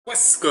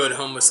What's good,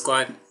 Homo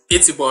Squad?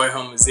 It's your boy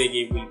Homo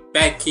Ziggy. We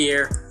back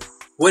here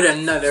with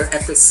another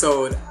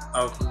episode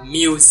of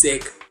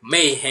Music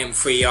Mayhem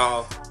for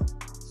y'all.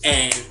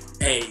 And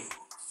hey,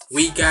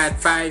 we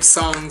got 5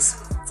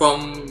 songs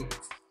from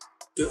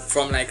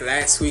like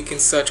last week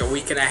and such, a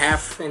week and a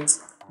half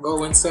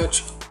ago and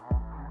such.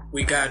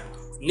 We got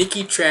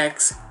Nikki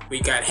Tracks,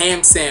 we got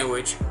Ham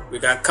Sandwich, we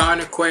got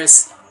Connor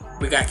Quest,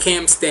 we got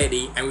Cam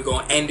Steady, and we're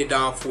gonna end it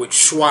off with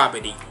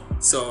Schwabity.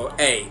 So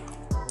hey,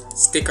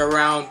 stick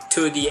around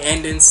till the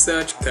end and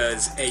such,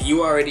 cause hey,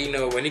 you already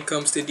know when it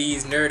comes to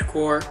these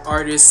nerdcore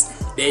artists,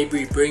 they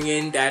be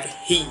bringing that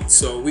heat.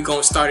 So we're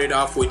gonna start it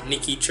off with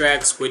Nikki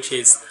Tracks, which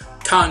is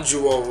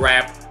Tanjiro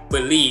rap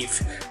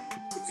Believe,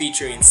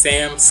 featuring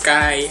Sam,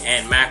 Sky,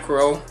 and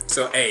Macro.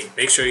 So hey,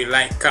 make sure you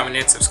like, comment,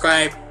 and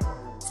subscribe.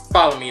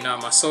 Follow me on all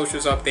my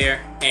socials up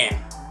there. And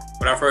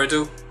without further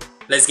ado,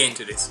 let's get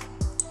into this.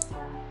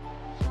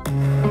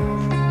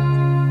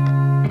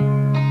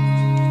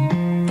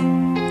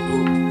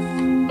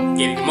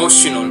 Getting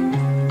emotional.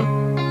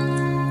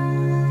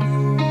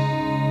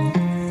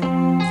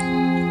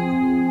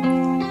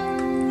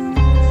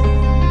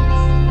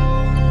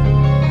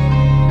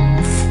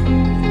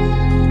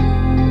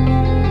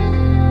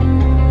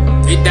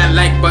 Hit that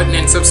like button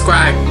and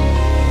subscribe.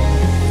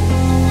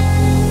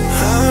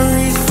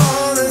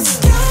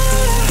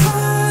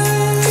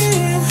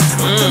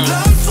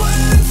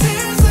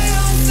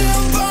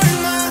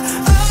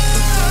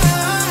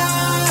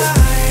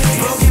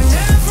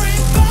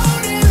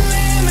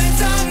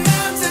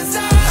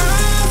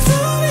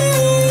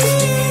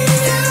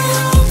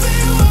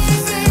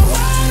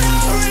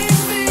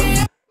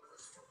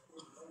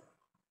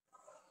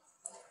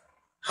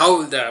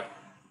 Hold up,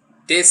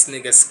 this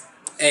nigga's,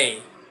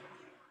 hey,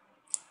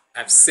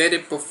 I've said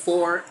it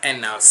before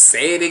and I'll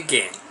say it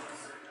again.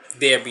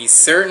 There be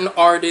certain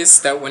artists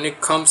that when it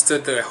comes to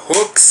the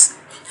hooks,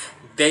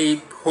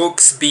 they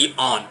hooks be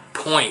on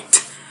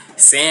point.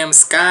 Sam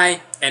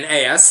Sky, and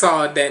hey, I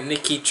saw that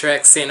Nikki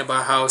Track saying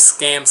about how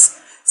Sam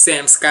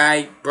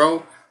Sky,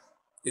 bro,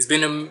 it's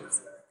been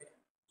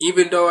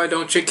even though I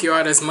don't check you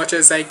out as much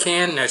as I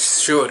can,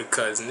 that's sure,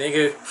 cause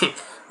nigga,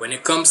 when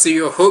it comes to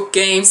your hook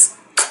games,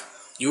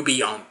 you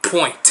be on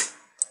point.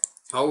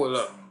 Hold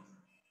up.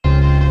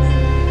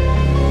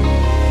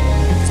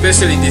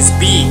 Especially this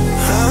beat.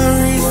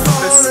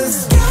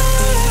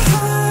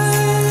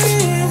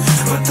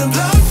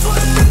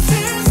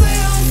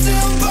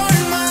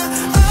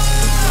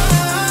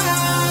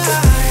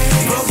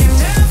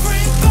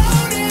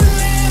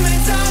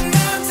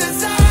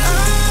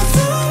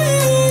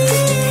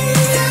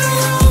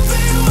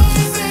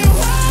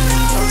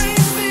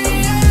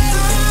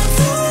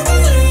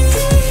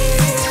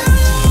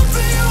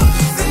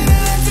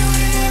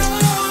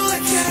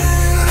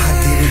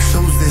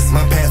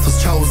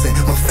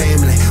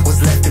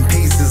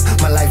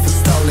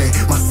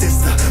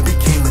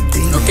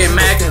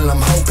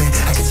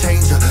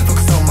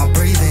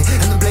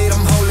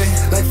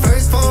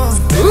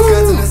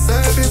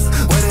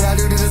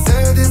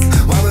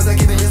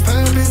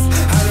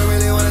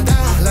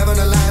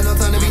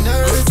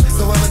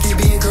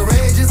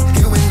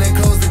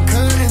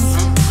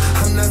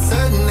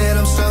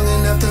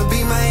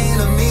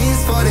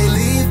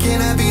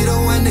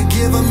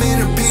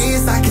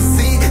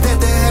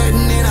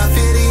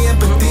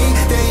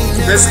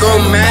 Let's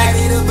go, Mac.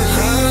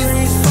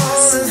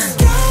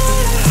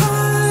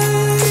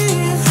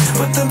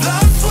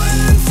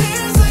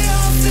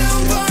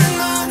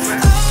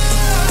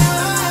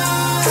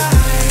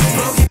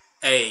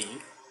 Hey,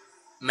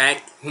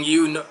 Mac,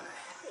 you know,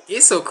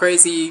 it's so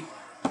crazy.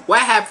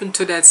 What happened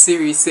to that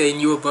series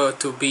saying you were about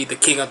to be the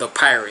king of the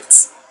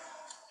pirates?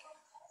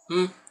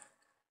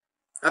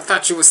 I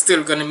thought you were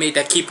still gonna make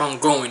that keep on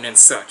going and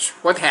such.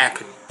 What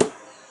happened?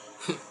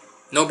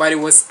 Nobody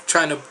was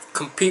trying to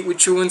compete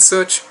with you and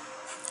such.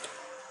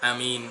 I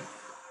mean,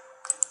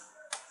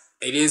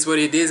 it is what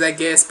it is, I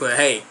guess. But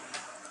hey,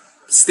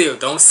 still,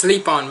 don't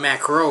sleep on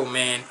Macro,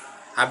 man.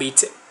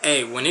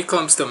 Hey, when it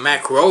comes to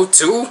Macro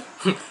too,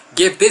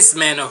 give this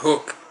man a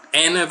hook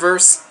and a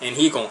verse, and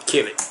he gonna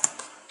kill it.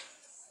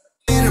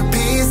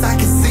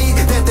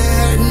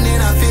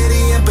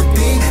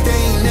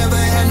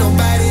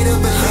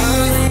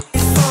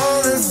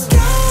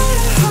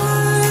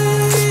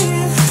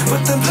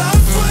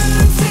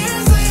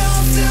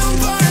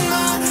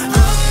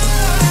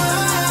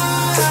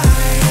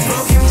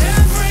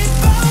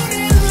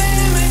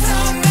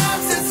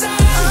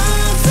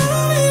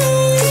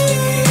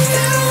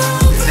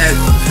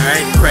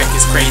 Crack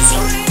is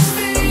crazy.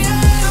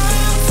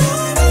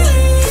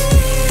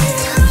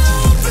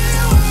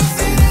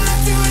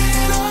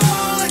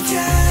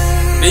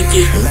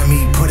 Let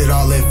me put it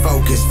all in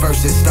focus.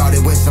 First it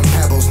started with some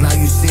pebbles, now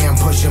you see I'm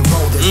pushing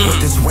boulders. Put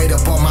this weight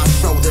up on my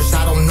shoulders,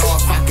 I don't know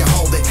if I can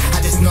hold it.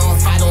 I just know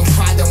if I don't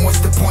try, then what's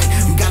the point?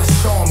 You gotta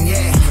show them,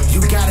 yeah.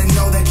 You gotta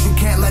know that you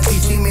can't let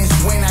these demons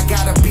win. I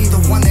gotta be the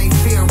one they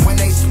fear when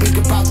they speak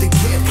about the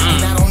kid.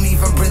 And I don't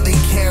even really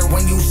care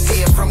when you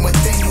see it from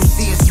within. You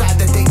see a side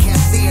that they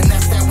can't see, and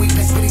that's that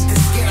weakness beneath the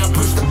skin. I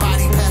push the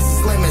body past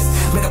its limits.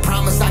 Made a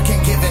promise I can't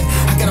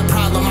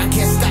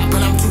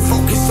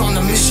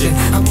mission.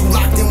 I'm too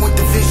locked in with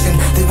the vision.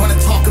 They wanna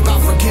talk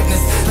about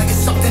forgiveness like it's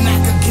something I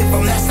could give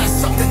them. That's not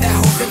something that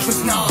holds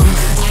interest. No,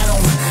 I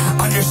don't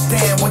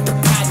understand what the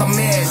problem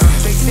is.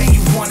 They say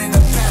you wanted the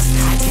best,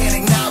 I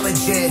can't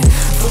acknowledge it.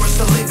 Forced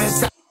to live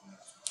inside.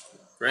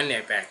 Run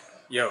that back.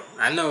 Yo,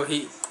 I know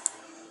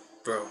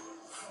bro.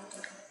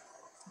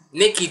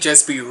 Nicki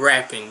just be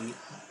rapping.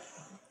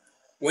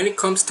 When it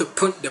comes to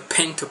put the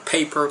pen to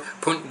paper,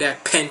 put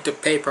that pen to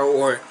paper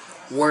or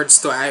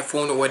words to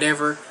iPhone or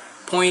whatever.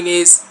 Point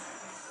is,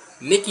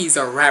 Nicki's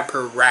a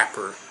rapper.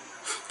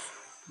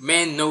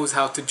 Man knows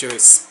how to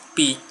just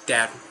speak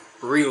that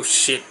real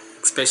shit,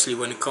 especially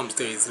when it comes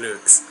to his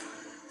lyrics.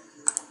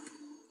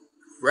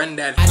 Run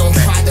that. I don't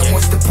try them,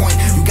 what's the point?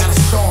 You gotta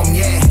show them,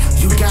 yeah.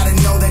 You gotta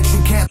know that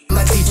you can't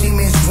let these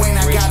demons win.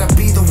 I gotta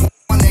be the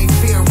one they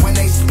fear when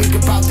they speak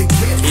about the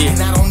gift. And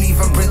I don't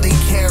even really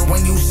care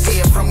when you see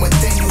it from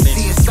within. You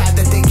see a side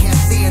that they can't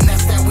see, and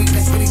that's that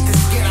weakness beneath the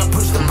skin. I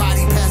push the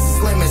body past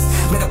its limits.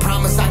 Made a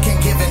promise I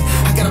can't give in.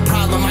 I got a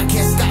problem I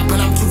can't stop,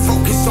 and I'm too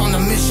focused on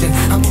the mission.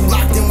 I'm too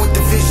locked in with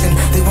the vision.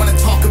 They wanna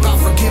talk about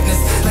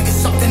forgiveness like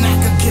it's something I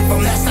could give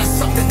them. That's not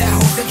something that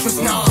holds interest.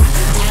 No,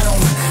 I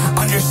don't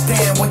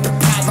understand what the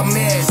problem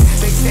is.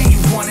 They say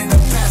you wanted the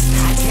best,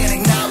 I can't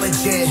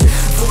acknowledge it.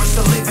 Forced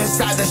to live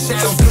inside the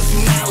shadows cause you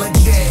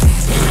knowledge it.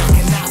 And I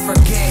cannot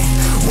forget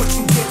what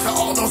you did to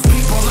all those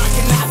people. I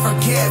cannot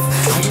forgive.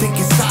 I think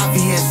it's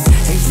obvious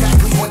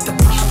exactly what the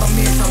problem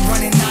is. I'm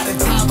running out of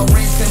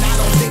tolerance, and I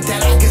don't think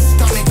that I can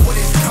stomach what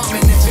is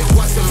coming. If it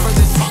wasn't for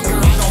this hunger,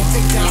 I don't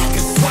think that I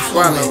can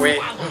swallow it.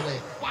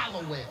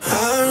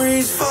 I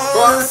reach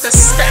for the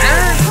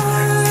sky,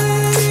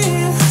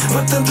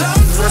 but the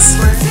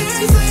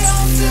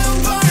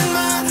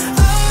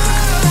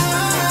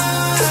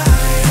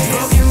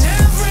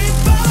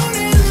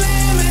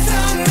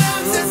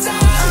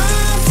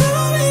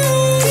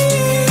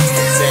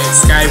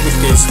sky with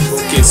this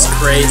book is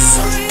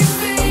crazy.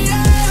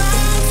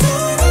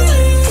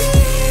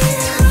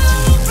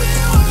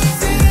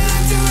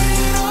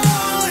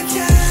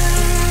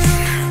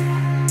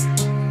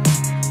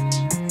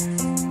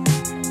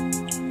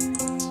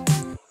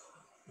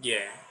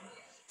 Yeah,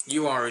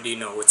 you already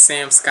know with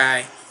Sam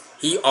Sky,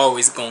 he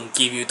always gonna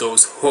give you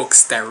those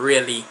hooks that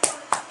really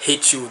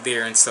hit you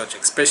there and such,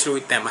 especially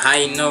with them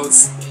high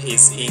notes.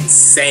 It's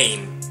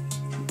insane.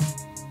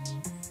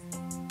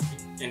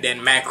 And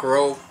then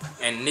Macro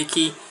and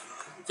Nicki,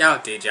 y'all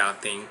did y'all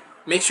thing.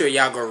 Make sure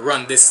y'all go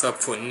run this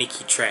up for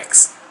Nicki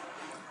tracks.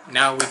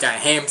 Now we got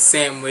Ham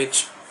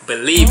Sandwich,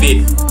 Believe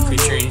It,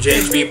 featuring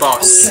JHB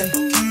Boss.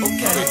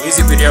 Good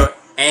music video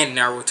and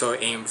Naruto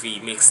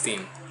MV mixed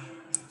in.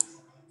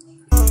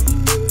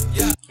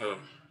 Oh,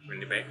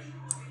 bring it back.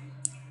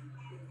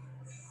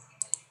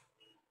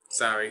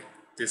 Sorry,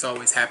 this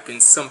always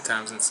happens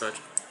sometimes and such,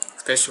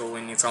 especially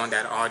when it's on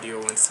that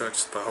audio and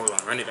such. But hold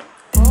on, run it up.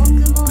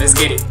 Let's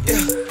get it.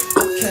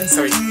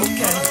 Sorry.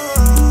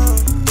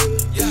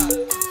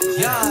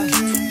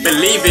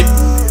 Believe it.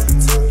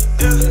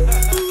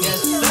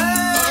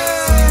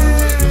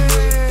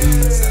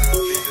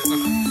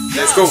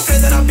 Let's go.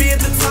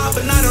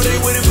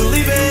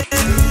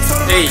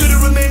 Hey.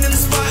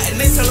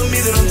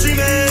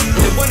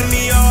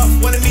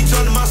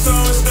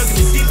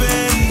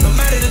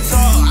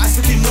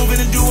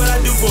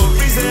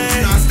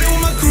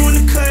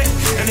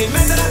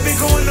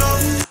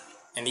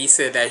 And he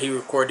said that he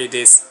recorded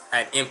this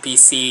at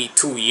MPC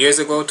 2 years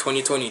ago,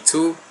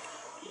 2022.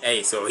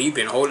 Hey, so he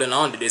been holding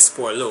on to this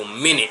for a little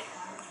minute.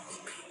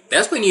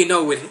 That's when you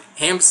know with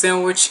Ham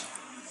Sandwich,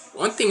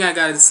 one thing I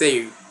gotta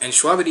say, and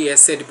Schwabity has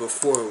said it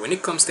before, when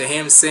it comes to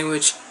Ham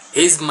Sandwich,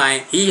 his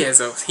mind, he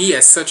has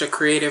such a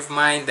creative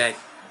mind that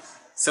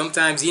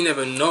sometimes you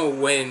never know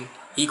when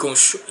he gonna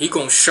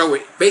show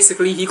it.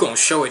 Basically, he gonna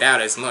show it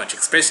out as much,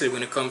 especially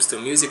when it comes to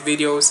music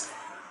videos.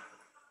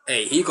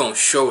 Hey, he gonna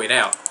show it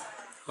out.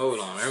 Hold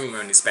on, let me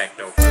run this back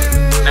though.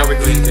 Now we're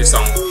going into the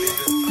song.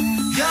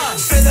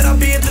 Said that I'll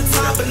be at the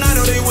top, and I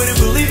know they wouldn't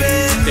believe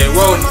it. They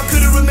won't. I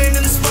could've remained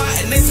in the spot,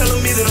 and they telling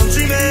me that I'm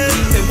dreaming.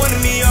 They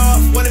wanted me off,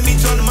 wanted me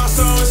joining my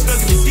soul, and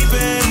stuck in me deep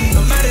end.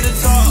 No matter the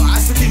talk,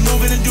 I still keep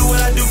moving and do what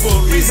I do for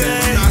a reason.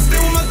 I stay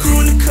with my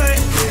crew in the cut,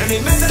 and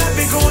they mad that I've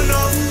been going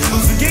off.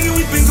 I'm forgetting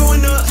we've been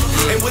going up,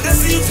 and with that,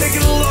 see you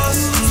taking a loss.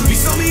 So be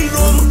so me, you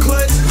know I'm a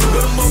clutch, but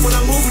I'm up when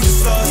I move with the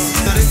sauce.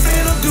 Now they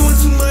saying I'm doing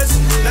too much,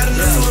 not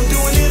enough, so I'm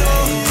doing it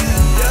all.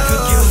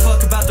 Could give a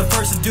fuck about the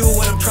person doing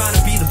what I'm trying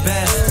to be the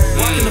best.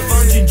 Walking the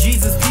function,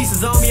 Jesus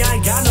pieces on me, I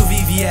ain't got no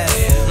VVS.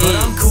 But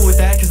I'm cool with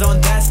that, cause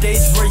on that stage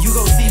is where you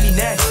gon' see me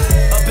next.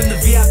 Up in the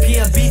VIP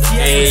on BTS,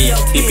 hey,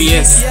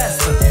 BTS.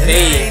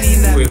 Hey,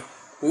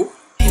 who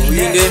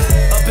you did?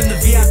 Up in the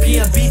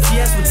VIP on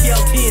BTS with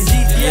TLT and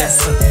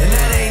GTS. And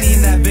that ain't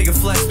even that big a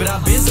flex, but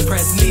I've been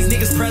suppressing these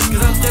niggas press,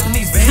 cause I'm stepping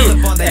these bands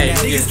up on their neck.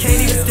 Niggas can't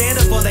even stand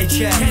up on they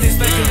check. Can't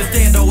expect them to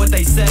stand on what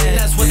they said.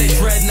 That's what they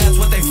dread and that's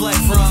what they flex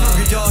from.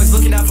 Hungry dogs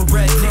looking out for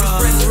bread. Niggas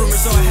spreading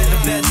rumors, so I had to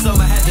bet some,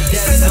 I had to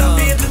dead some.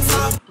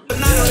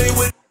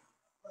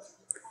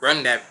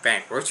 Run that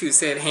back. What you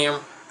said, Ham?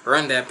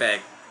 Run that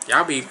back.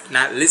 Y'all be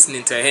not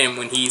listening to him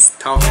when he's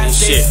talking his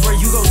shit. Where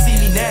you gon' see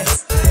me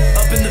next?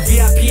 Up in the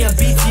VIP on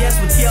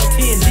BTS with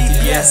TLT and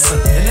GPS.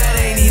 And that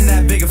ain't even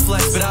that big a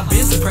flex, but I've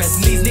been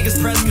suppressing these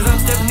niggas pressed cause I'm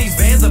stepping these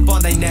vans up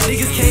on they neck.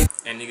 Niggas came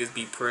and niggas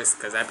be pressed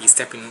cause I be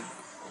stepping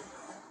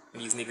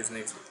these niggas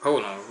next.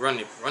 Hold on, run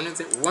it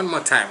one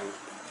more time.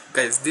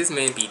 Cause this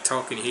man be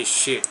talking his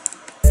shit.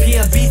 P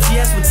on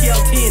BTS with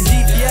TLT and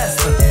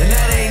GPS. And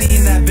that ain't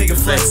even that big a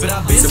flex, but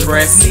I've been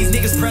suppressing these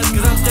niggas pressed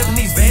cause I'm stepping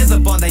these vans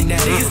up on they neck.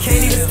 Niggas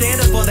can't even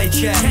stand up on they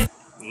check.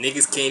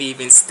 Niggas can't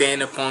even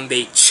stand up on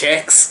they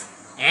checks.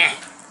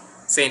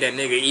 Saying that,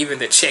 nigga, even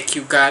the check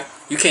you got,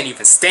 you can't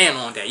even stand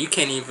on that. You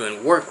can't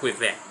even work with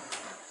that.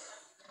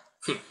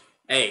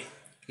 Hey,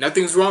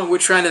 nothing's wrong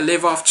with trying to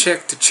live off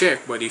check to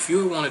check, but if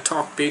you want to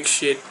talk big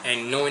shit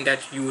and knowing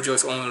that you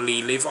just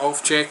only live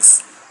off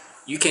checks,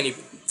 you can't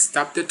even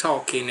stop the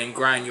talking and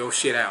grind your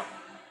shit out.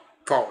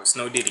 Pause,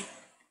 no diddy.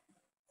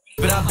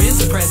 But I've been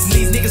suppressing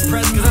these niggas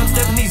pressed cause I'm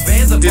stepping these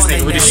vans up this on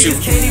nigga with they his shoe.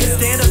 Niggas can't even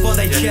stand up on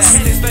they chest.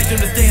 Can't expect them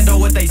to stand on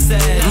what they said.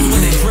 That's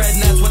what they dread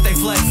and that's what they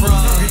flex from.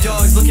 Your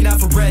dogs looking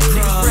out for bread.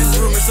 Niggas spread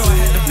rumors so I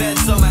had to bet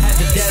some, I had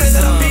to death. Said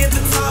that I'll be at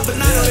the top but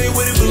now they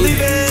wouldn't believe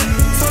it.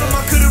 Told them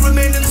I could've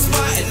remained in the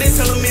spot and they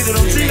telling me that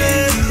I'm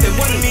dreaming. They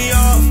wanted me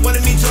off,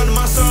 wanted me joining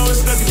my soul and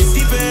stuck in the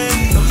deep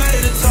end. No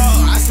matter the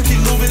talk, I still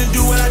keep moving and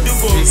do what I do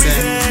for a reason.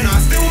 I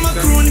stay with my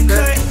crew in the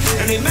cut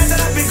and they mad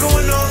that I've been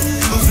going off.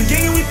 Lose the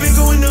gang and we've been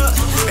going up.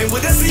 And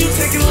with that, you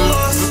taking a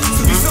loss.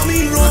 To be so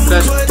mean, wrong,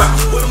 but with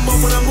them up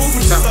when I move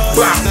with the stars.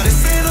 Now they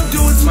saying I'm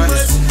doing too much.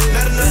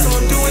 Not enough,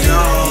 so I'm doing it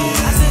all.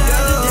 I said I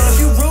had to dead a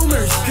few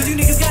rumors, cause you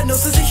niggas got no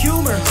sense of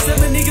humor.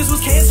 7 niggas was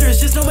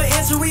cancerous, just know my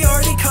answer, we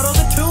already cut all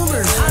the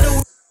tumors. I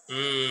know.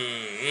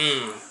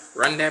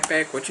 Run that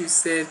back, what you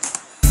said?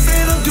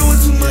 Saying I'm doing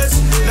too much.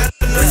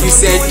 What you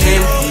said, Ken?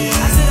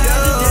 I said I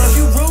had to dead a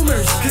few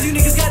rumors, cause you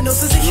niggas got no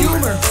sense of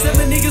humor.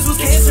 7 niggas was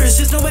cancerous,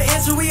 just know my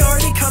answer, we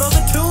already cut all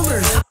the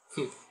tumors.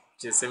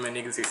 Just say my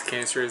niggas is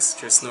cancerous.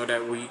 Just know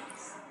that we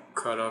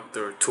cut off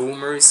their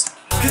tumors.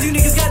 Cause you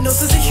niggas got no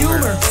sense of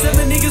humor.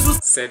 7 niggas was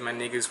said my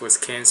niggas was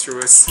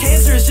cancerous.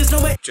 Cancerous, just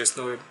know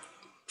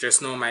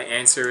my my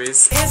answer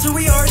is answer,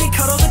 we already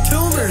cut all the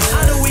tumors.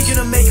 I know we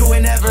gonna make it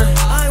whenever.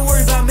 I ain't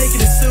worried about making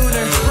it sooner.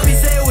 Let me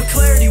say it with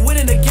clarity,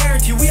 winning a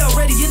guarantee. We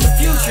already in the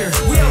future.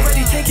 We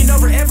already taking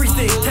over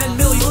everything. 10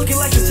 million looking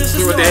like it's just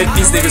a what the heck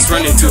these niggas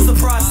running to? The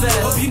process.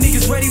 Hope you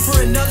niggas ready for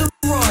another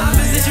run.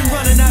 Position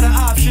running out of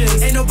options.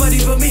 Ain't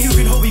nobody but me who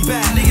can hold me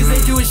back. Niggas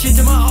ain't doing shit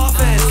to my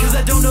offense, cause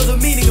I don't know the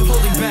meaning of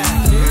holding back.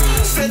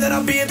 Said that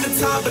I'll be at the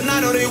top, but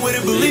I know they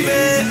wouldn't believe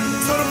it.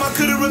 Told them I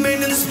could've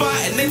remained in the spot,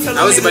 and they tell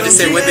I was about to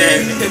say what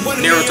the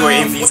Naruto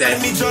envies at.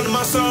 Me joining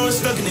my soul and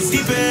stuck in the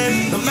deep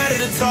end. No matter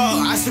the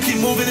talk, I still keep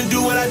moving and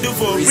do what I do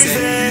for a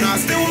reason. I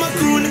stay with my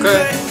crew in the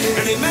cut,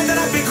 and they mad that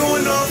I've been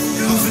going off.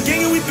 Lose the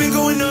gang and we've been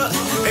going up.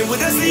 And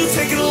with us, you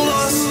taking a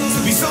loss. To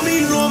be so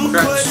mean, you know I'm a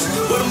clutch.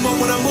 But I'm up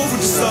when I move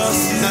with the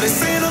sauce. Now they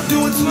saying I'm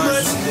doing too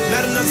much.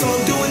 Not enough, so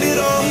I'm doing it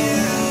all.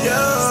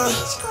 Yeah.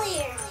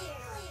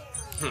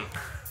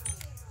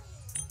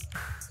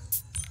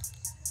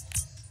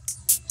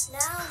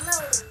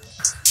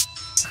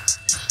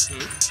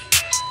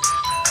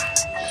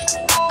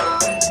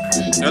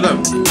 Hello.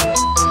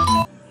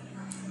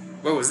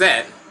 What was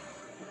that?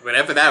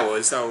 Whatever that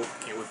was, so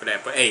can't wait for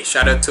that. But hey,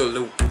 shout out to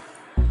Luke.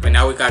 But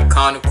now we got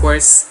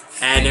Conquest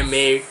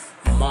Anime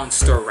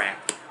Monster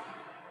Rap.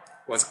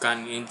 What's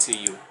gotten into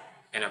you?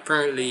 And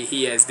apparently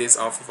he has this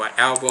off of an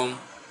album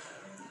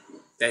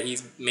that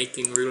he's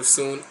making real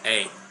soon.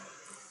 Hey,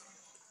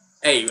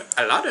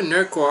 a lot of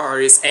Nerdcore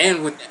artists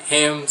and with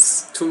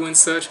hymns too and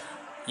such.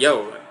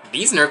 Yo,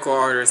 these Nerdcore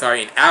artists are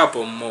in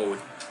album mode.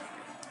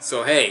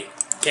 So hey,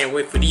 can't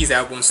wait for these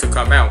albums to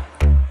come out.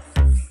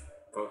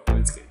 But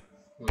let's get.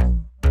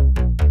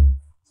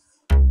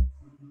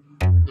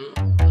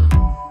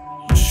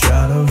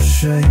 Shadow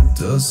shape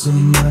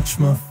doesn't match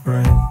my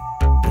frame.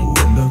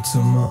 The window to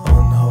my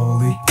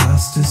unholy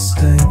past is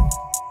stained.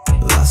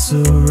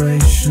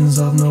 Lacerations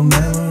I've no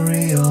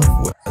memory of.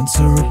 Went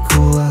to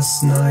recall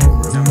last night.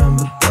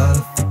 Remember that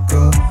I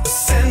forgot.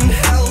 Send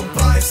help,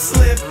 I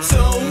slipped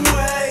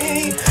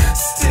away.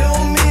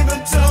 Still me,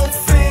 but don't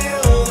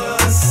feel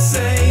the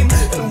same.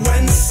 And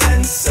when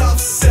sense of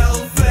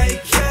self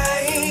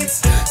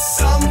vacates,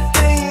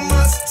 something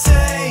must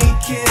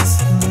take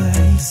its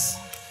place.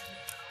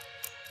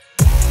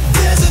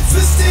 There's a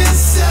twist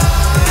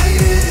inside,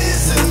 it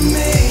isn't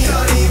me.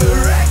 Can't even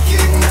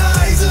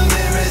recognize the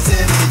mirrors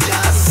in me,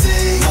 just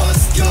see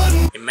what's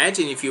gotten.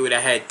 Imagine if you would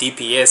have had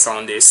DPS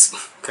on this.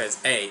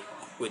 Cause hey,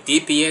 with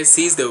DPS,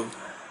 he's the.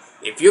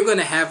 If you're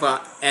gonna have an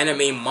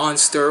anime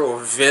monster or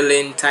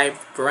villain type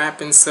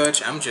rap and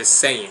such, I'm just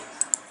saying,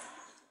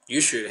 you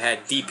should have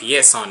had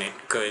DPS on it.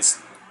 Cause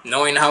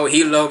knowing how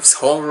he loves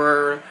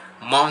horror,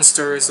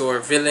 monsters or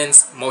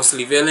villains,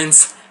 mostly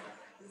villains,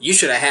 you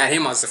should have had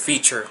him as a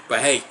feature. But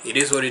hey, it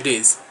is what it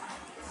is.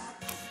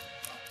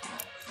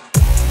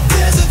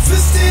 There's a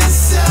twist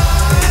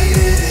inside,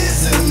 it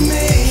isn't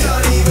me.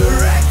 Can't even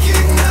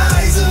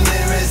recognize the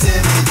mirrors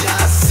in me,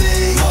 just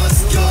see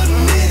what's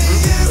gotten into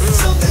you.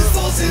 Something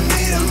forcing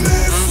me to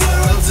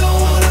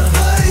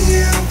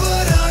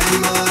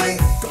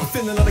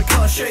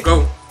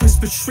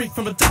shriek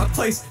from a dark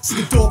place.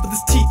 See a door with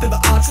his teeth in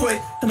the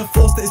archway, and a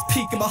force that is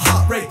peaking my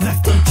heart rate.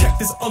 Left unchecked,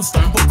 this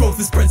unstoppable growth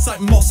is spread like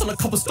moss on a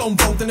cobblestone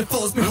road. And it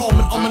follows me home,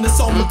 an ominous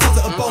omen,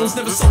 deposit of bones.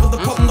 Never solving the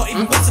problem, not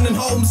even Watson in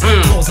Holmes.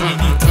 Claws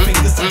underneath the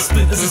fingers like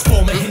splinters, as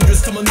form a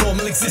hindrance to my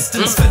normal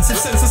existence. Offensive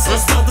senses, so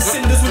smell the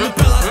cinders with the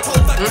bell I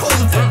told that cold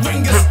and thick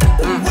ringers.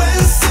 When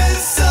a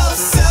sense of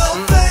self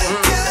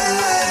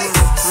vacate,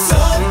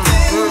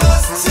 something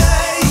must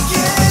take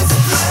its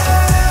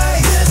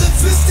place. There's a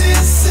twist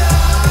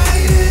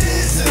inside, it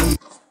isn't.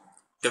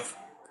 The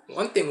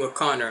one thing with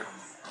Connor,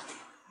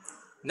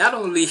 not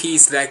only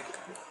he's like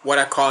what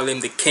I call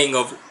him the king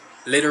of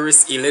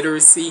literacy,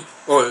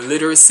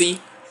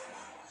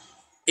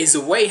 is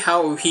the way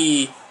how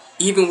he,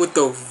 even with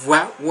the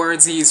rap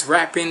words he's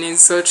rapping and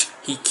such,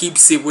 he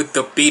keeps it with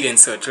the beat and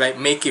such, like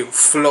make it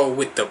flow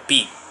with the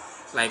beat.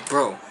 Like,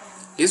 bro,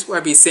 this is why I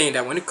be saying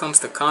that when it comes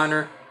to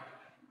Connor,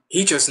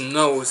 he just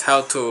knows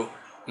how to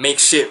make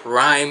shit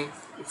rhyme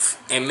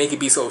and make it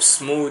be so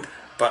smooth,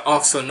 but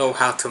also know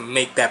how to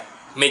make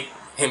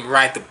him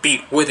ride the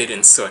beat with it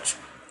and such.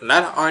 A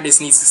lot of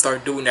artists needs to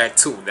start doing that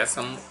too. That's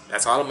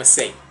all I'm gonna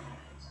say.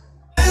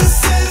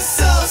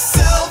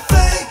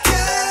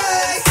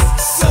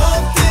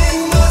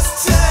 Something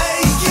must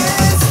take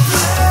its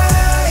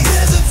place.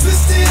 There's a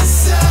twist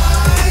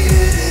inside,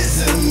 it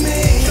isn't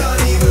me.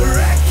 Can't even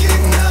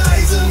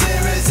recognize the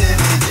mirror's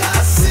image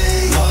I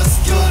see. What's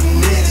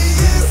gotten into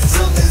you?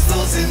 Something's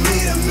forcing me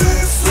to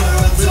move. Swear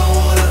I don't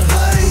wanna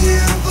hurt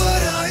you,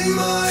 but I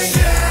might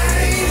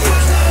change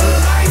when the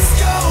lights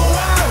go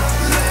out.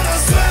 Then I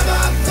swear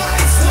my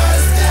bike's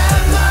worse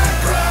than my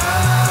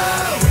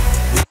brow.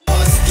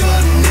 What's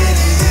gotten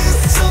into you?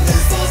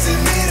 Something's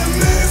forcing me to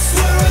move.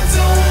 Swear I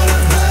don't wanna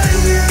hurt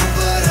you,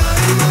 but I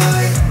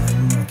might.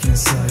 I'm looking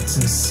side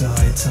to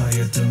side,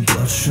 tired and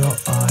bloodshot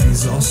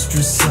eyes.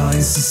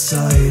 Ostracized,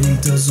 society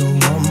doesn't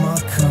want my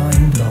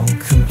kind.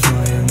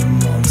 Non-compliant, a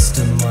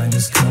monster mind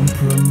is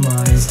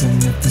compromised.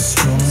 And if the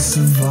strong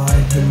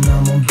survive, then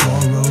I'm on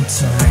borrowed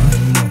time.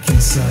 I'm looking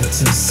side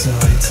to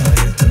side,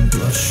 tired and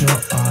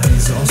bloodshot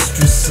eyes.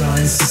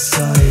 Ostracized,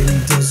 society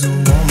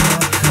doesn't want my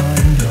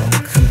kind.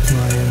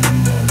 Non-compliant, a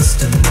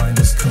monster mind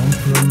is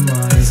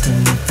compromised.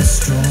 And if the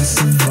strong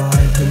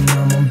survive, then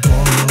I'm on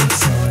borrowed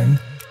time.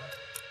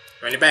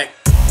 Run it back.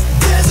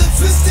 There's a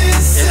twist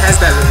inside. It has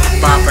that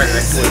little bop right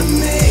there.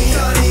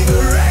 Can't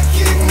even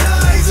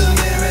recognize the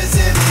mirror's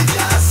image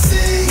I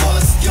see.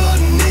 What's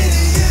gotten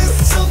into you?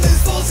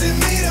 Something's forcing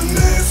me to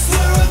move.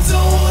 Swear I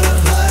don't wanna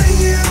hurt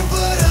you,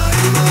 but I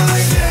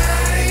might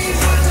change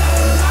when the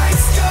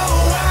lights go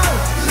out.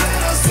 Then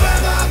I swear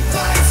my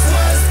bike's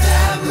worse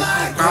than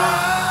my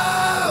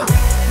brow.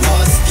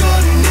 What's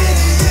gotten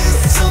into you?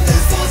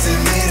 Something's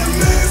forcing me to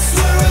move.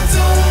 Swear I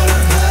don't wanna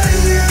hurt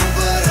you,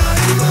 but I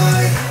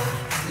might.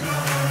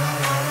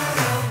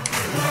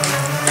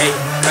 Hey,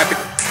 clap it.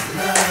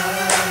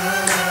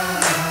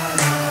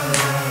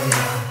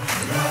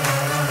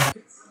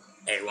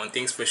 Hey, one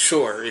thing's for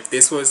sure. If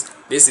this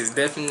is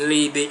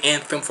definitely the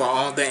anthem for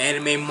all the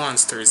anime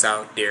monsters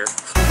out there.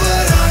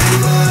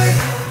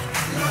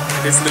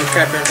 This little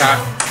clapping rock.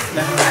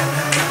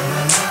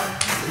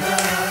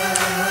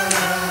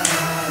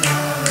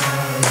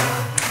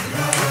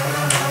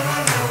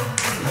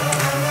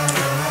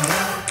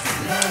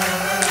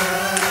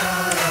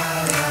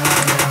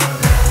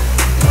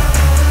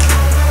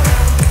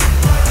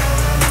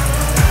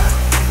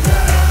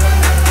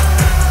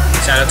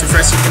 Shout out to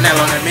Fresh Canal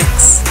on the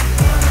mix.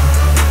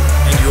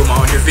 And you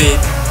on the vid.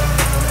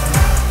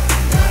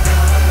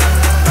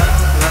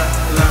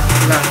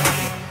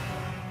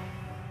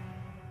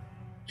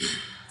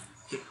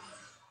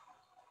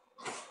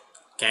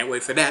 Can't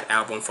wait for that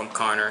album from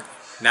Connor.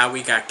 Now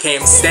we got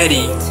Cam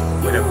Steady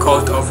with a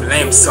Cult of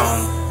Lamb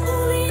song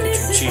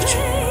featuring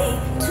Chi-Chi.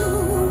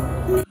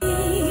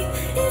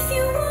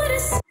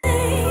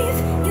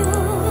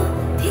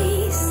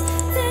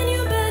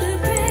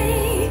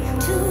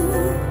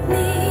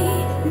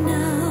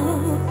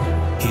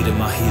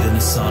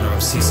 Honor,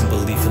 I'm ceasing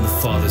belief in the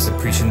fathers. They're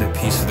preaching their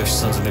peace for their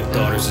sons and their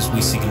daughters, as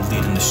we seek and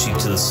leading the sheep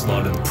to the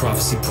slaughter. The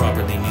prophecy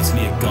properly needs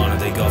me a goner.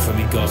 They offer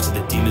me golf to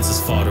the demons as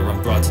fodder.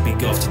 I'm brought to be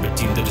golf to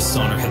redeem the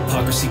dishonor.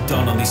 Hypocrisy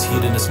dawn on these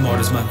heathenous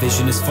martyrs. My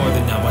vision is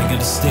farther now, I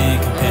understand.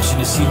 Compassion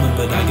is human,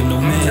 but I am no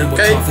man. What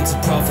prophets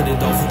have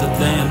profited off of the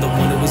land? The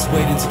one who was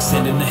waiting's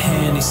extending a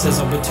hand. He says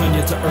I'll return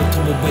yet to earth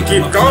to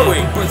awaken my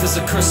going. plan. Birth is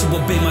a curse, so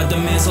obey my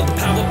demands. All the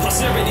power,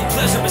 posterity,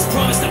 pleasure is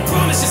promised. And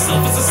promise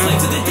yourself as a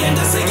slave to the damned.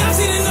 I say I've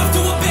seen enough to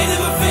abandon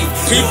my faith.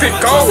 Keep it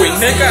going,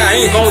 nigga. I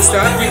ain't gonna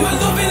stop you.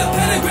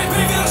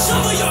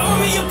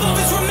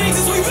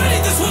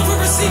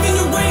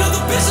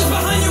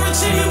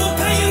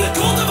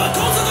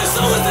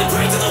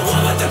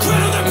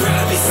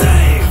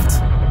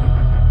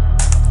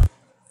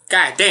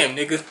 God damn,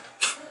 nigga.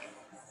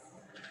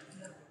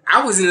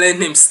 I wasn't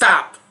letting him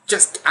stop.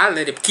 I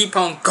let him keep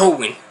on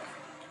going.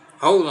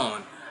 Hold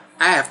on.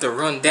 I have to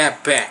run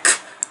that back.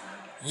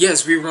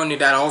 Yes, we running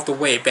that all the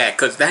way back,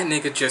 cause that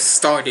nigga just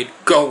started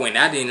going.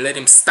 I didn't let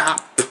him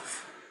stop.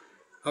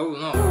 Hold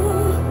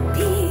on.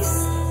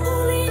 Peace,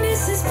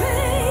 holiness is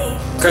prayer.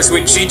 Cause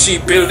with Gigi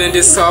building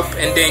this up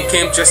and then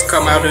Kim just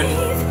come out and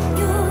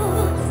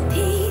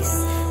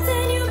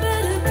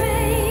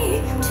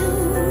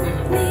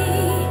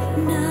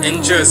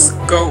just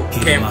go,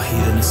 Kim. My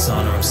heathenous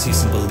honor, I'm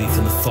ceasing belief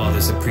in the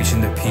fathers. They're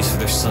preaching their peace for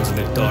their sons and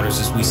their daughters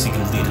as we seek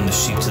and leading the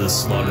sheep to the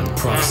slaughter. The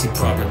prophecy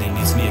properly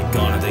needs me a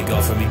goner. They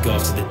offer me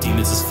golf to the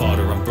demons as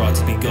fodder. I'm brought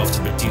to be golf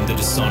to redeem the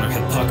dishonor.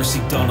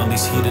 Hypocrisy dawn on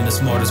these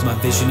heathenous martyrs. My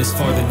vision is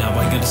farther now,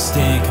 I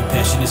understand.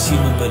 Compassion is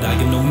human, but I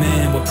am no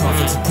man. What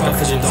prophet's a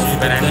prophet and all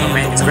for the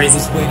land. The one who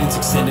is waiting,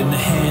 extending the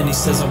hand. He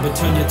says I'll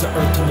return yet to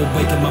earth to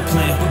awaken my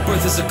plan. But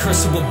birth is a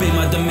curse, so obey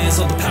my demands.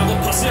 All the power,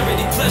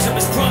 posterity, pleasure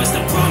is promised.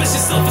 Now promise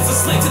yourself as a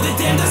slave to the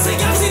damned. I say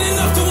I've seen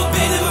enough to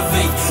abandon my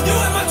faith. You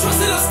have my trust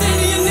and I'll stand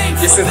in your name.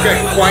 This is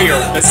good choir.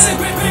 I'll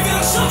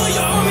shovel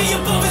your army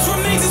above its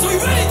remains as we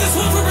ready this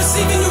one for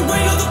receiving your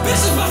reign. All the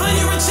bishops behind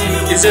your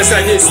enchantment. It's just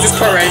like this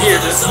part right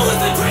here. Just so as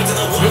they pray to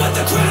the one with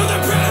the crown,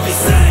 they're proud to be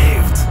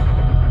saved.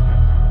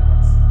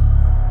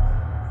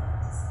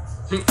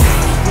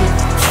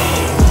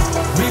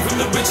 Read from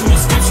the ritual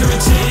scripture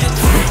and chant.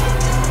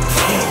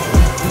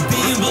 The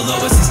being below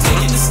us is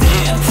taking a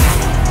stand.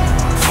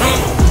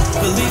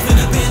 Belief in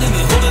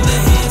abandonment, holding the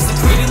hands, the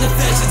great and the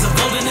fashions of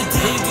old and the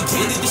damned. You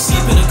can't leave the sheep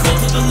in a cult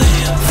of the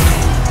lamb.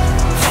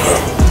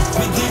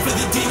 We leave for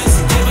the demons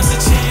and give us a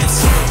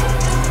chance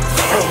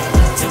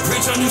to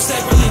preach our new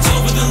sacrilege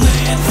over the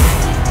land.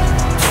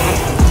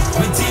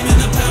 Redeeming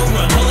the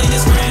power on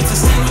holiness grants, to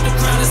stand with the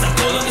crown as I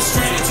hold on the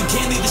strands. You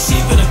can't leave the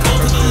sheep in a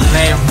cult of the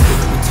lamb.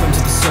 Return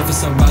to the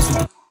surface, I rise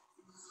with the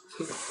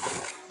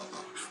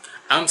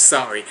I'm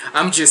sorry,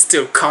 I'm just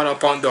still caught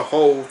up on the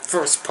whole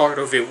first part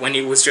of it when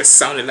it was just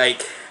sounding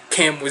like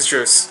Cam was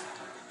just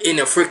in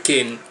a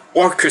freaking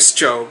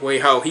orchestra way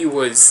how he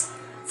was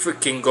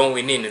freaking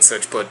going in and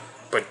such, but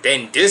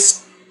then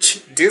this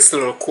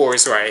little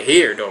chorus right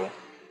here though,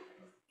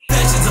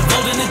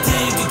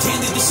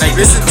 like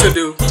listen to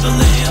the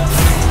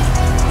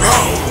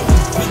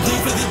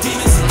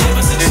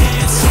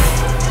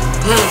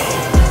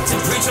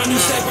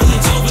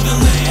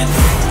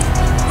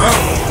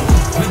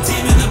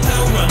redeeming the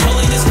power on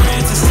holiness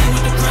grant, to stay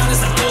with the crown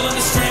as I hold on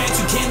the strands.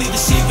 You can't leave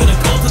the sheep in a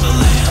cult of the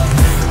lamb.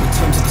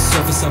 Return to the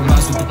surface, I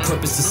rise with the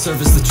purpose to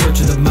service the church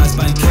of the minds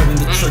by incurring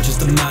the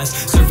church's demise.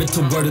 Serve it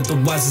to word of the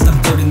wisest,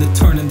 I'm burning the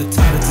turn and the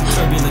tide. It's a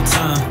turbulent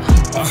time.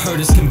 Our herd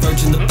is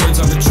converging, the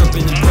birds are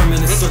chirping in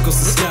permanent circles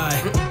the sky.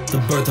 The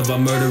birth of our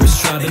murderous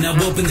tribe. And now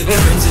open the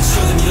curtains and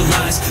show them your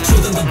lies.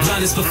 Show them the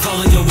blindness but fall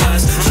in your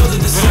eyes. Show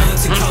them the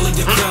silence and call in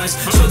your cries.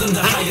 Show them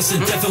the highest and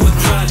deafened with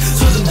pride.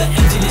 Show them the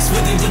emptiness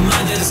within your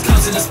mind that is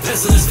causing us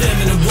pestilence,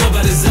 famine, and war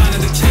by design.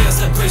 And the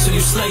chaos that breaks when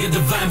you slay a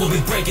divine will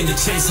be breaking the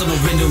chains till no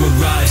render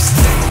arrives.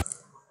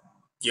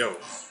 Yo,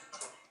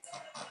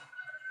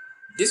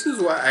 this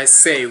is why I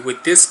say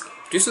with this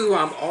is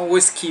why I'm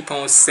always keep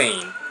on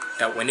saying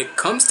that when it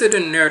comes to the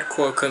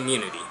nerdcore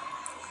community,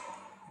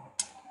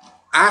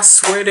 I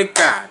swear to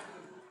God,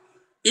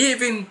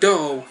 even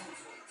though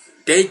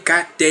they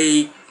got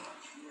their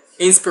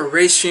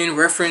inspiration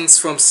reference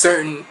from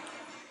certain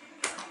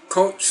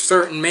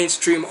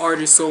mainstream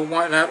artists or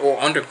whatnot, or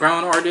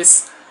underground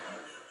artists,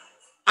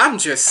 I'm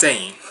just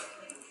saying,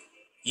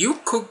 you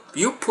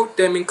put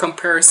them in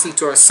comparison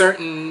to a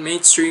certain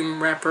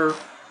mainstream rapper,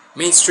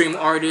 mainstream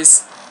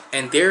artist,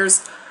 and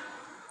theirs,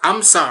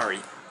 I'm sorry.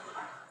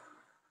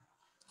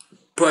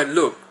 But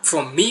look,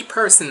 for me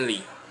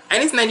personally,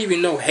 and it's not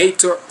even no hate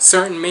to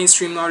certain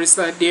mainstream artists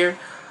out there,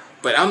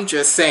 but I'm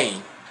just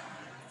saying,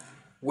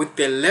 with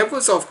the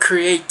levels of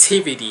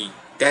creativity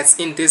that's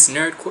in this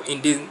nerdcore,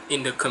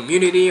 in the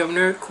community of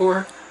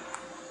nerdcore,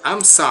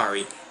 I'm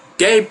sorry,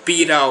 they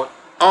beat out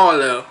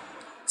all of,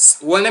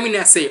 well, let me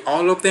not say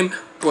all of them,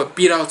 but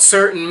beat out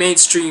certain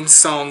mainstream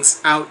songs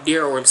out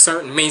there or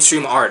certain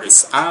mainstream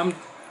artists.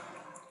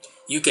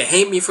 You can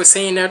hate me for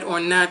saying that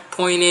or not.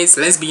 Point is,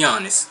 let's be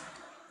honest.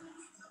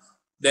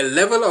 The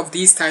level of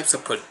these types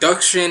of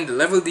production, the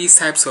level of these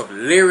types of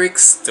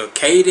lyrics, the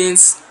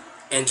cadence,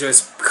 and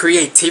just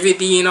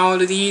creativity in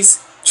all of these,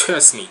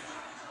 trust me,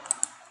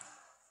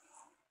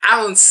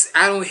 I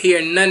don't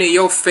hear none of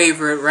your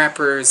favorite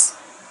rappers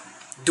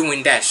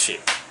doing that shit.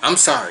 I'm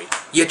sorry,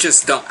 you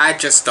just don't. I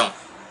just don't.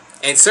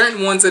 And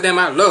certain ones of them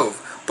I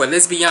love, but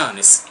let's be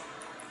honest,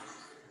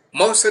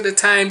 most of the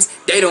times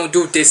they don't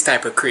do this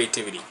type of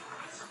creativity.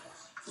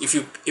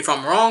 If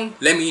I'm wrong,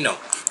 let me know.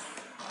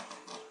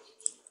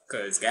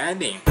 Cause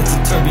goddamn. It's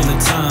a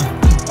turbulent time.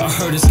 Our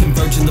herd is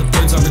converging, the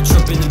birds are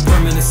chirping in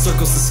permanent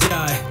circles the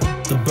sky.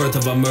 The birth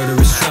of our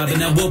murderous tribe.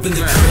 And now open the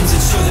curtains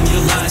and show them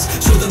your lies.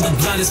 Show them the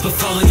blindness but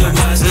fall in your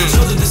eyes.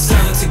 Show them the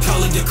silence and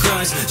call in your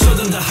cries. Show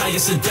them the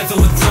highest and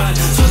deafened with pride.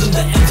 Show them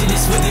the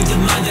emptiness within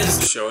your mind that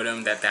is. Show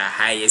them that the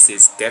highest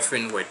is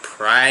deafened with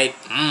pride.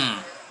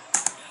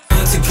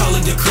 And call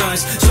in your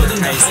cries. Show them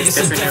the highest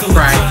and deafened with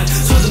pride.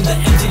 Show them the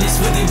emptiness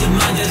within your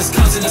mind that is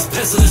causing us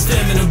pestilence,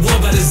 famine, and war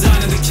by design.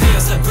 And the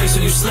chaos that breaks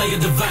when you slay a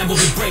divine will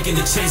be breaking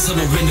the chains till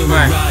no render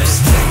arrives.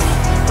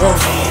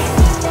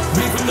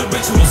 Read from the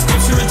ritual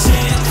scripture and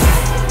chant.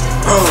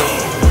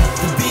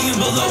 The being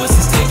below us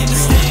is taking a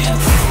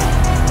stand.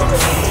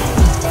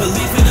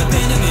 Belief in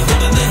abandonment.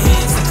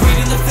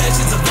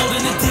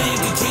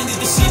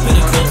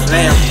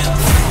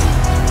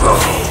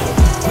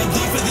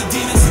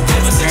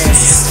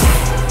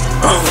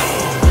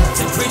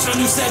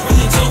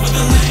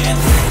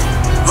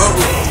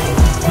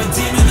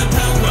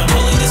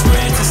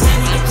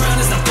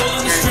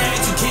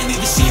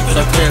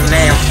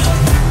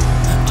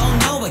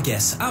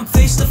 I'm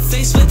face to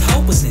face with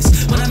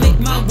hopelessness. When I make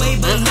my way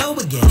below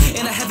again,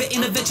 and I have an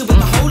intervention with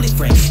my holy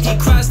friend. He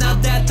cries now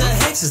that the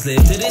hex is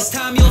lifted. This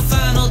time your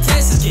final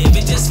test is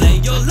given. Just lay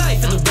your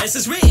life and the rest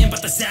is written.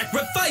 But the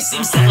sacrifice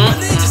seems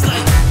sacrilegious.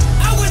 Like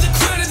I wear the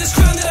crown of this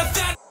crown that I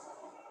found.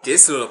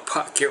 This little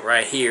pocket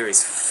right here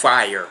is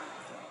fire.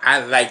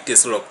 I like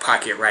this little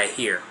pocket right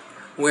here,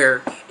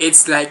 where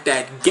it's like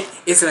that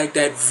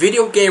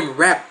video game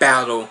rap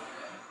battle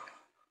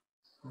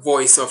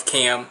voice of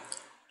Cam,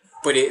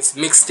 but it's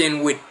mixed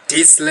in with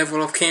this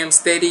level of Cam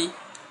Steady.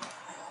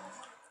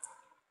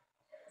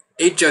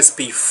 It just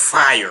be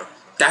fire.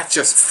 That's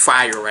just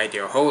fire right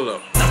there. Hold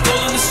up.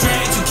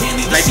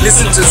 Like,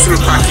 listen to this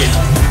little pocket.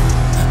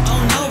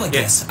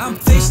 Yes. I'm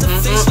face to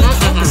face with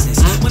hopelessness.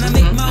 When I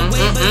make my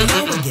way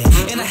below again,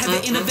 and I have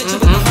an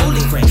intervention with my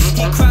holy friend.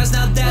 He cries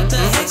now that the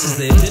hex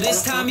is lifted. This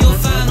time your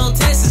final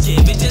test is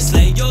given. Just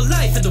lay your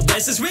life and the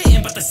rest is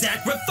written. But the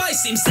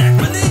sacrifice seems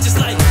sacrilegious.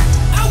 Like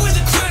I wear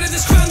the crown of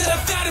this crown that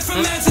I found it from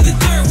man to the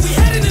dirt. We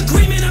had an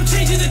agreement, I'm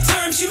changing the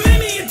terms. You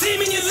made me a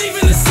demon, you're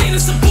leaving the scene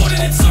of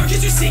subordinate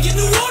circus. You see your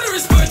new order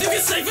is birth. You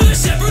can slave for the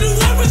shepherd who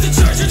war with the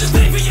church. Or just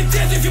pay for your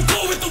death if you're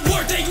born with the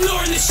word. They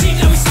ignoring the sheep,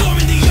 now we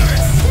storming the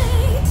earth.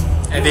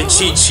 And then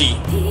Chi-Chi.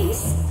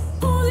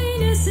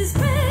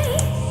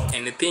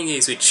 And the thing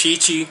is with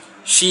Chi-Chi,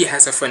 she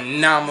has a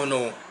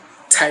phenomenal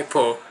type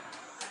of,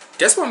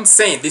 that's what I'm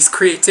saying, this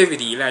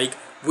creativity, like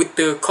with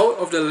the Cult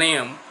of the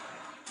Lamb,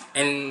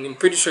 and I'm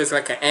pretty sure it's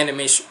like an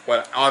animation,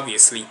 well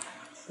obviously,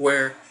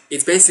 where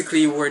it's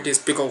basically where this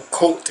big old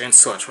cult and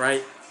such,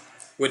 right?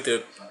 With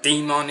the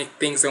demonic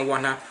things and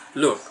whatnot.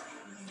 Look,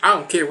 I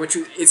don't care what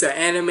you, it's an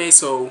anime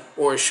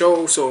or a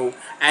show, so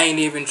I ain't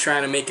even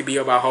trying to make it be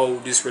about how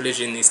this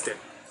religion is that.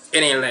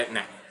 It ain't like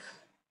that.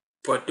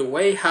 But the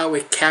way how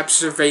it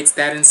captivates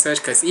that and such,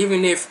 because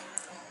even if,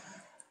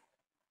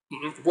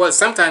 well,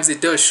 sometimes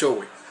it does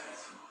show it.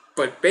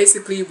 But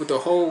basically with the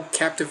whole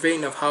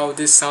captivating of how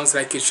this sounds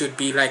like it should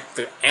be like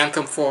the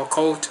anthem for a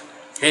cult,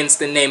 hence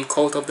the name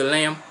Cult of the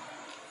Lamb.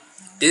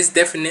 This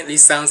definitely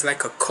sounds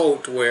like a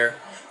cult where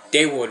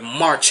they would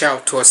march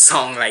out to a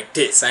song like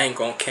this. I ain't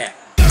gonna cap.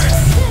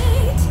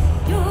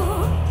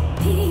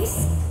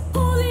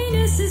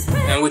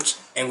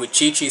 And with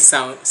Chi-Chi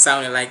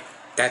sounding like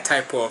that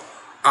type of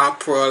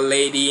opera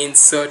lady and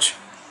such,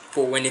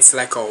 for when it's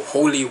like a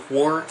holy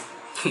war,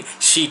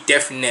 she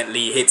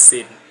definitely hits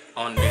it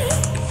on the,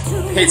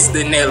 hits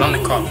the nail on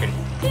the coffin.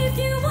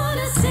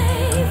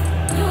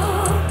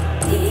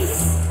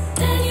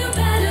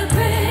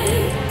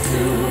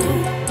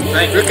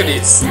 Like, look at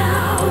this.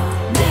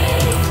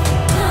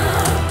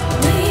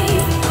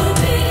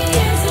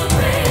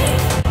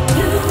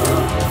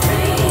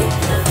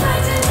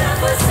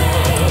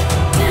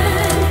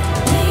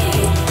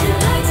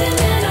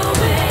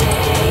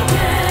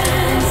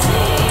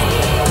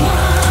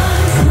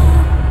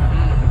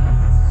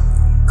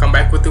 Come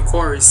back with the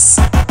chorus.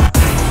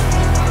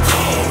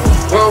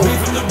 Whoa.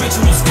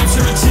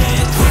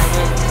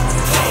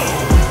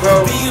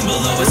 Whoa. Being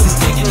below us is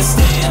taking a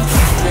stand.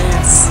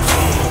 Dance.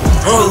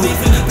 Belief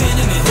in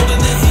abandonment,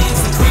 holding their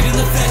hands, the creed and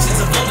the passions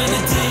of holding the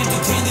damned,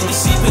 detaining the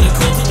sheep in a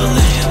cult of the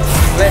land.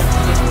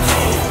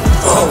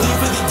 Believe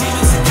for the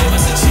demons and give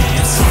us a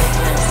chance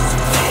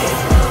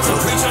to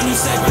preach our new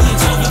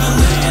sacrilege over the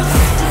land.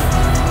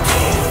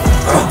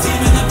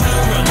 Redeeming the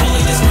power of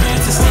holiness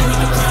grants, to stay with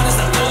the crown as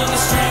the bull in the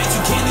strands.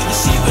 You can't leave the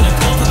sheep in a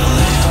cult of the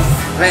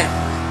lamb.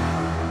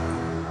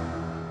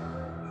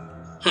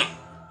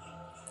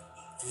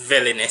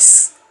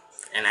 Villianous.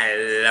 And I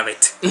love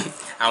it.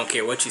 I don't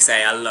care what you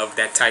say, I love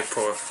that type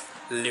of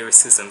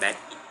lyricism, that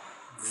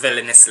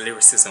villainous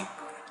lyricism.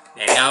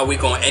 And now we're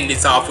gonna end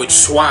this off with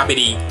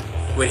Schwabity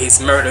with his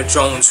Murder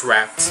Jones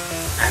raps.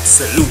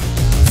 Absolute.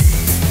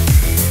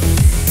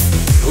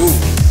 Ooh.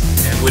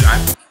 And with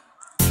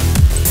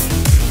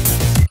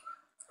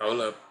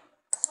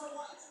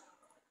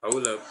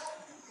Hold up.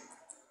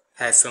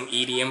 Has some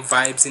EDM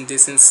vibes in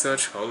this and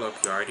such. Hold up,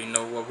 you already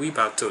know what we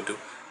about to do.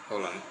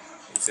 Hold on.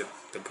 Is it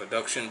the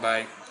production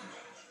by?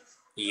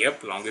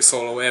 Yep, longest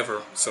solo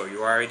ever. So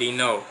you already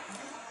know.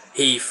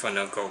 He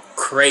finna go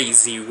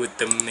crazy with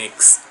the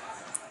mix.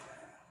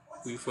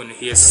 We finna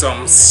hear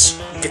some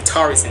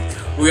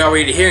guitarists. We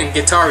already hearing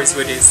guitarists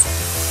with this.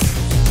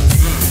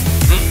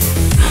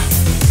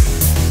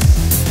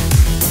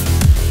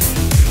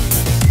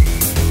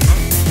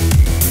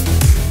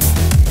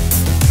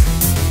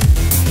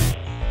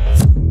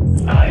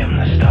 I am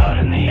the start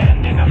and the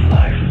ending of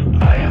life.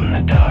 I am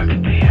the dark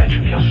at the edge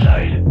of your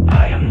sight.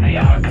 I am the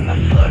ark and the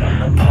flood.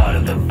 I'm the part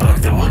of the book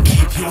that will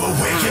keep you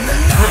awake in the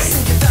night.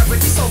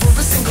 Singularity's over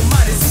a single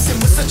minded system.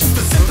 We're searching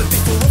for sympathy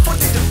for what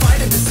they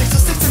divided. The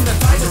 606 and the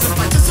fighters and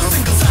fighters so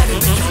single-sided.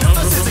 The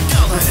universe is a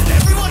gauntlet and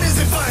everyone is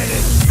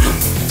invited.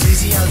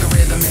 Cheesy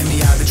algorithm made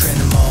me arbitrate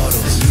the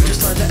models. You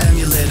just like to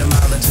emulate a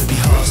mile to be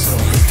hostile.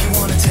 If you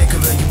wanna take a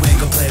look, you ain't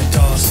gon' play a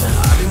dorsal.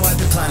 I've been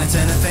wiping planets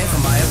and a thing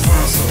for my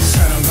apostles.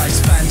 Turn on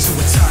lifespan to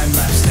a time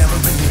lapse. Never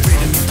really rid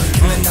of me,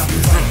 and then I'll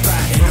be right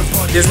back.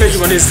 This makes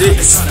you want to see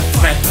this.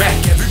 Back.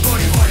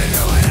 Everybody wanna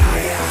know what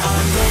I am.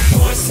 I'm the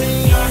voice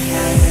in your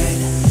head,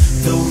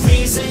 the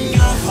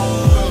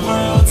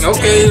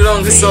Okay,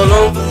 longest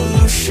solo.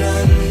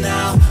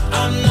 Now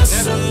I'm the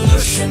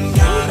solution,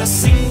 got a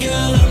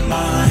singular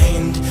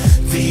mind.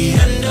 The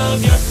end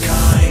of your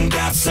kind,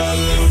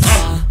 absolute.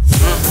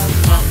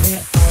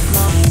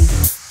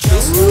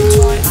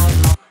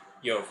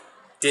 Yo,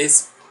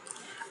 this.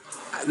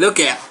 Look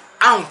at.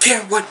 I don't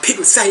care what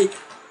people say.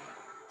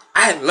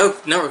 I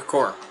love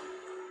Nerdcore,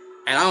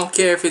 and I don't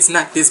care if it's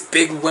not this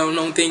big,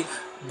 well-known thing.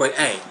 But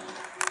hey,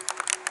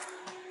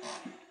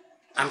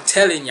 I'm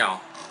telling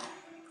y'all,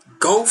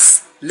 go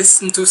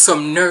listen to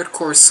some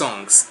Nerdcore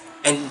songs.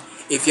 And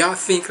if y'all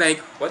think like,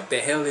 what the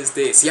hell is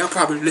this? Y'all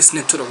probably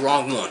listening to the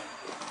wrong one.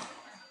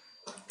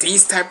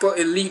 These type of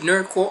elite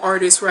Nerdcore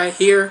artists right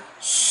here,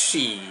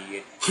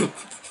 shit,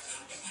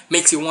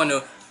 makes you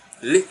wanna,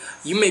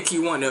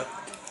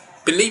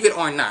 believe it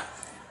or not,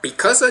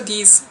 because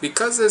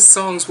of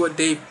songs what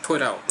they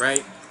put out,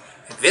 right?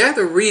 They're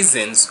the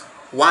reasons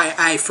why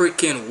I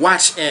freaking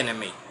watch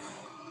anime.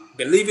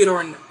 Believe it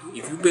or not,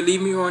 if you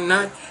believe me or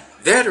not,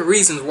 they're the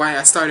reasons why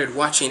I started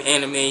watching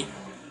anime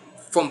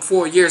from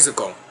 4 years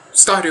ago.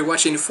 Started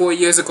watching it 4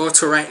 years ago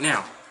to right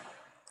now.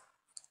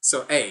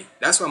 So hey,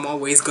 that's why I'm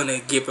always gonna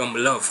give them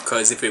love.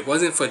 Cause if it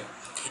wasn't for,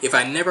 if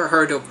I never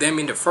heard of them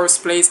in the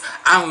first place,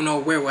 I don't know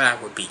where I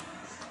would be.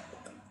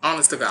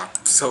 Honest to God.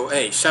 So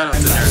hey, shout out to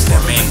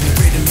Nerdcore, man.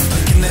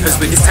 Cause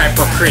with this type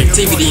of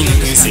creativity in the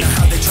music,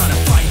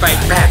 fight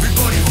back.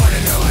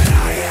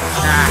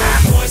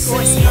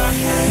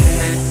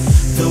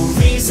 The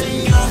reason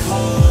your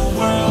whole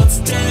world's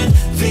dead.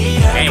 The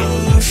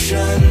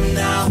evolution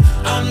now.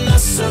 I'm the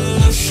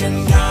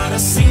solution. Got a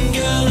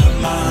singular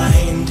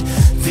mind.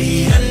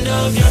 The end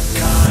of your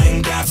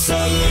kind.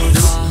 Absolute.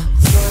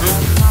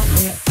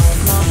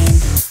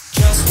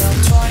 Just a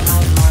toy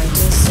of my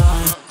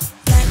design.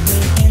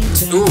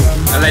 Ooh,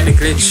 I like the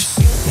glitch.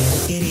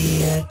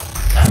 Idiot.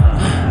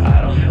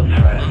 I don't feel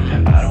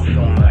threatened. I don't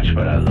feel much,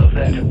 but I love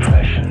that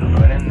depression.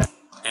 Running that.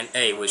 And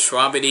hey, with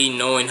Shwabadi,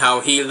 knowing how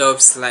he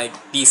loves like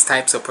these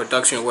types of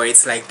production where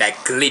it's like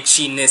that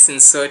glitchiness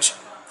and such.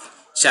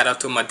 Shout out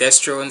to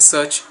Modestro and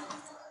such.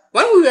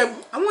 Why don't we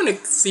have, I want to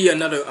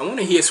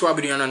hear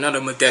Shwabadi on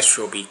another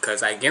Modestro beat,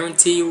 because I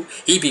guarantee you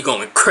he be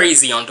going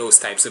crazy on those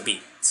types of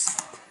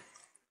beats.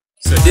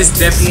 So this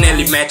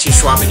definitely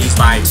matches Shwabadi's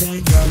vibe.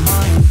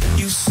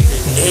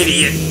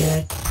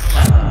 Idiot.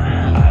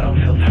 I don't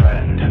feel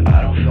threatened.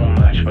 I don't feel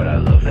much, but I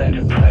love that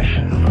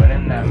depression.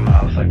 Running their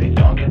mouths like they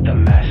don't get the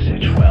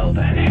message. Well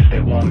then, if they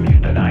want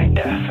mute, then I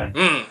deafen.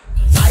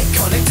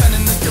 Iconic,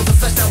 turning the field of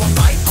flesh, now I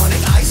bite on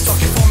it. Ice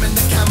talking form in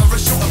the camera,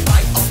 show a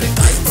bite of it.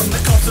 Ice from the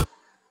culture.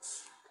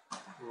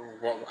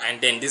 And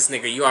then this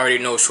nigga, you already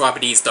know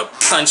Shwabadi is the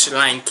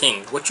punchline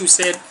king. What you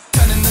said?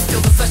 Turning the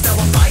field of flesh, now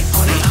I bite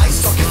on it.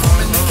 Ice talking form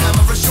in the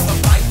camera, show a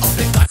bite of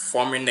it.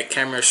 Forming the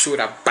camera, shoot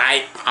a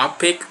bite, I'll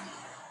pick.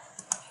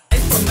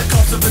 From the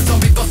culture of a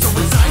zombie buster,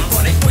 it's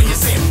ironic when you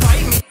say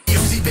bite me.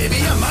 Uzi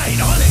baby, I might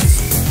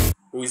honest.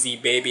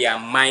 Uzi baby, I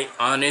might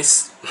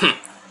honest.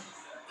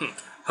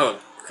 Huh,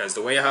 because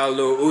the way how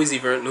little Uzi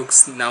Vert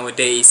looks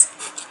nowadays,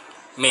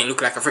 man,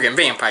 look like a freaking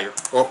vampire.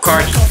 Or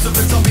Cardi. Culture of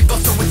a zombie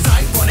buster, it's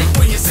ironic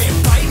when you say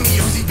bite me.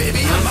 Uzi baby,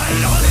 I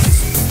might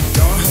honest.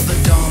 Don't hold the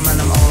dome and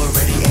I'm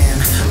already in.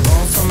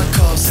 Born from a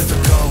coast,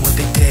 typical what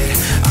they did.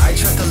 I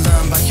tried to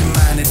learn by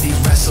humanity,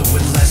 wrestle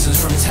with lessons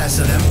from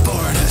Tessa, then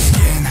born her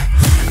skin.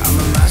 I'm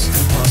a master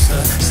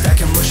imposter,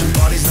 stacking Russian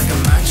bodies like a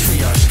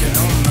matryoshka.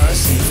 No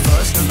mercy,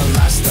 first and the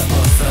last to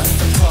author.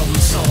 The problem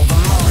solved,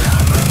 I'm all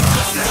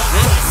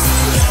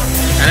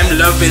And I'm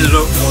loving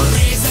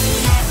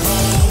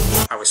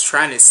I was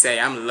trying to say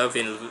I'm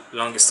loving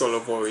longest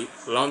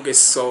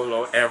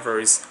solo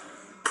ever's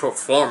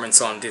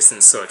performance on this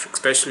and such,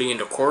 especially in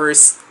the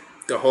chorus,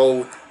 the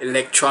whole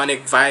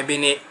electronic vibe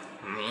in it.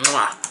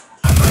 Mwah.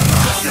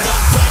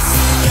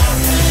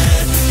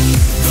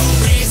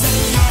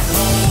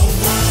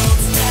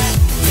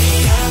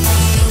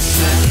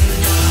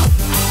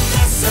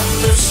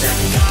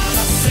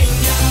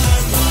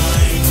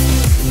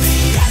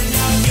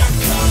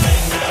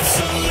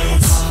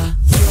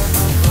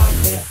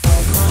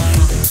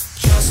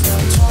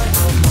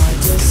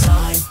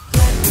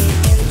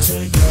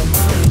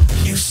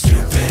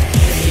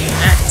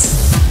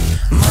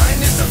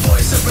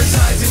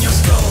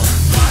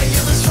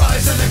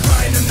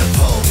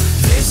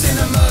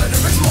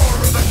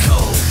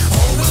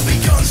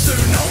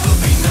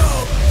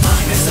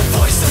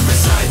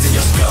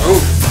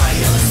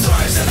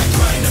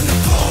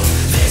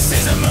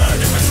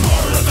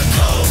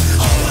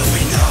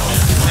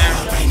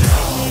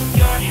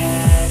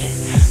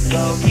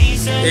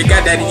 They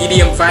got that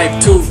EDM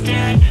vibe too,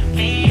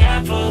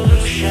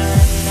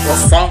 or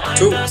funk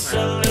too.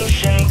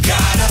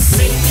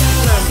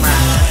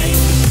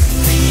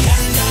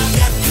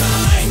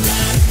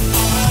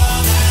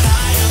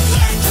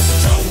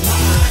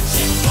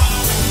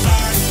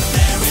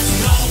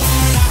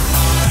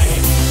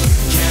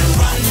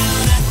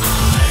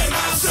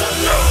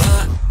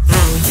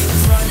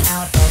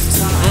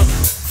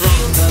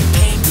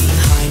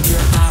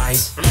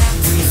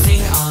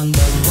 Everything on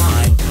the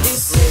line.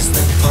 This is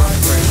the part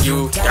where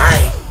You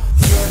die.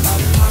 you're a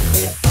part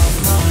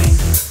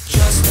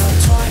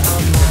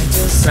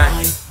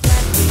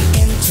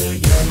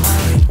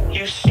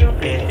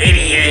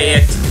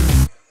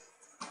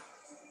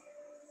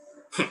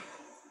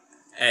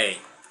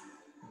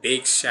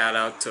shout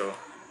out to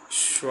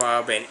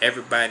Schwab and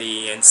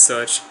everybody and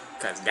such,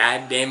 cause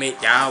god damn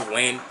it, y'all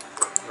went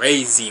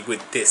crazy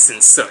with this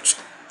and such.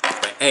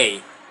 But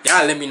hey,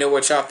 y'all let me know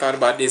what y'all thought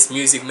about this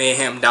Music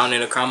Mayhem down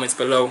in the comments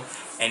below.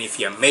 And if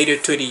you made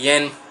it to the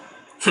end,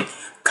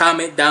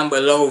 comment down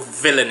below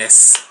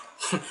Villianous,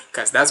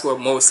 cause that's what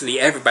mostly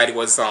everybody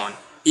was on.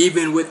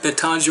 Even with the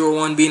Tanjiro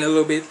one being a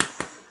little bit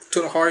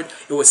to the heart,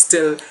 it was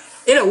still,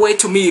 in a way,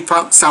 to me,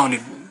 it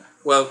sounded,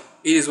 well,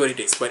 it is what it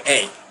is. But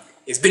hey,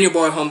 it's been your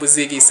boy Humble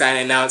Ziggy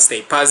signing out.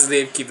 Stay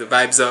positive, keep the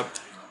vibes up.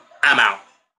 I'm out.